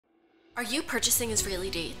Are you purchasing Israeli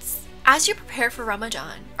dates? As you prepare for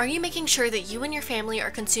Ramadan, are you making sure that you and your family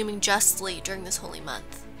are consuming justly during this holy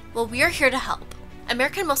month? Well, we are here to help.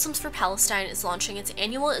 American Muslims for Palestine is launching its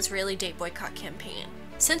annual Israeli date boycott campaign.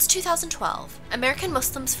 Since 2012, American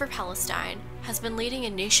Muslims for Palestine has been leading a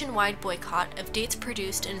nationwide boycott of dates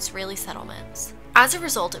produced in Israeli settlements. As a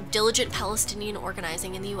result of diligent Palestinian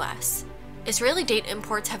organizing in the US, Israeli date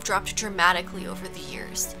imports have dropped dramatically over the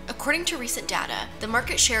years. According to recent data, the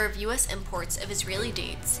market share of US imports of Israeli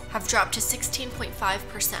dates have dropped to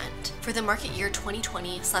 16.5% for the market year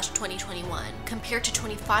 2020/2021 compared to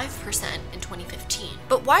 25% in 2015.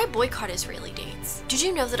 But why boycott Israeli dates? Did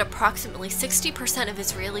you know that approximately 60% of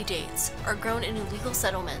Israeli dates are grown in illegal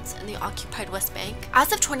settlements in the occupied West Bank?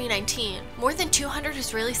 As of 2019, more than 200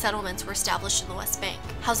 Israeli settlements were established in the West Bank,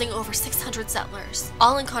 housing over 600 settlers,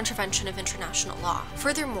 all in contravention of international law.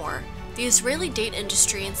 Furthermore, the Israeli date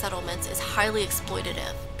industry in settlements is highly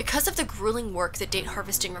exploitative. Because of the grueling work that date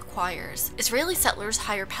harvesting requires, Israeli settlers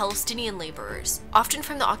hire Palestinian laborers, often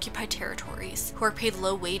from the occupied territories, who are paid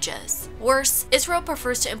low wages. Worse, Israel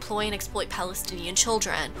prefers to employ and exploit Palestinian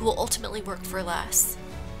children, who will ultimately work for less.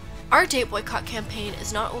 Our date boycott campaign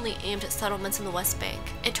is not only aimed at settlements in the West Bank,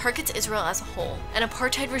 it targets Israel as a whole, an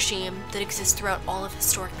apartheid regime that exists throughout all of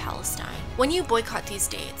historic Palestine. When you boycott these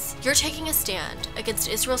dates, you're taking a stand against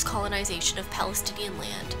Israel's colonization of Palestinian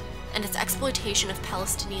land and its exploitation of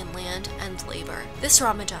Palestinian land and labor. This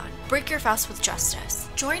Ramadan, break your fast with justice.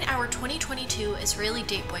 Join our 2022 Israeli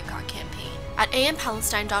date boycott campaign at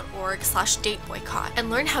ampalestine.org/dateboycott and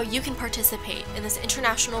learn how you can participate in this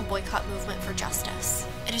international boycott movement for justice.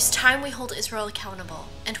 It is time we hold Israel accountable,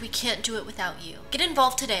 and we can't do it without you. Get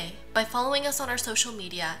involved today by following us on our social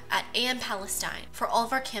media at ampalestine for all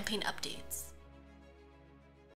of our campaign updates.